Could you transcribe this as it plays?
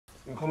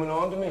You coming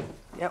on to me?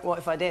 Yeah, what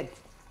if I did?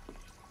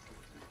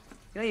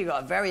 You know, you've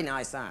got a very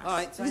nice ass. All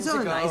right, He's time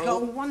to go. He's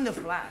got a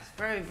wonderful ass.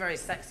 Very, very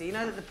sexy. You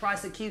know that the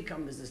price of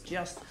cucumbers has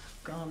just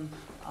gone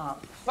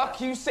up. Fuck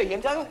you, see?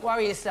 Don't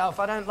worry yourself.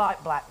 I don't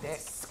like black dick.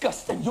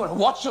 Disgusting. You want to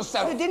watch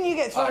yourself? Oh, didn't you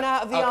get thrown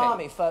out of the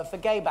army for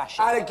gay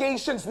bashing?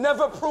 Allegations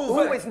never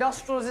proven. Oh, his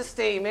nostrils are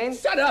steaming.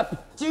 Shut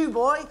up! Jew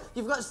boy.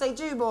 You've got to say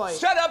Jew boy.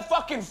 Shut up,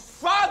 fucking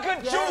frog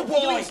and Jew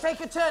boy! You take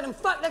a turn and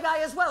fuck the guy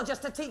as well,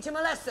 just to teach him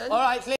a lesson. All right,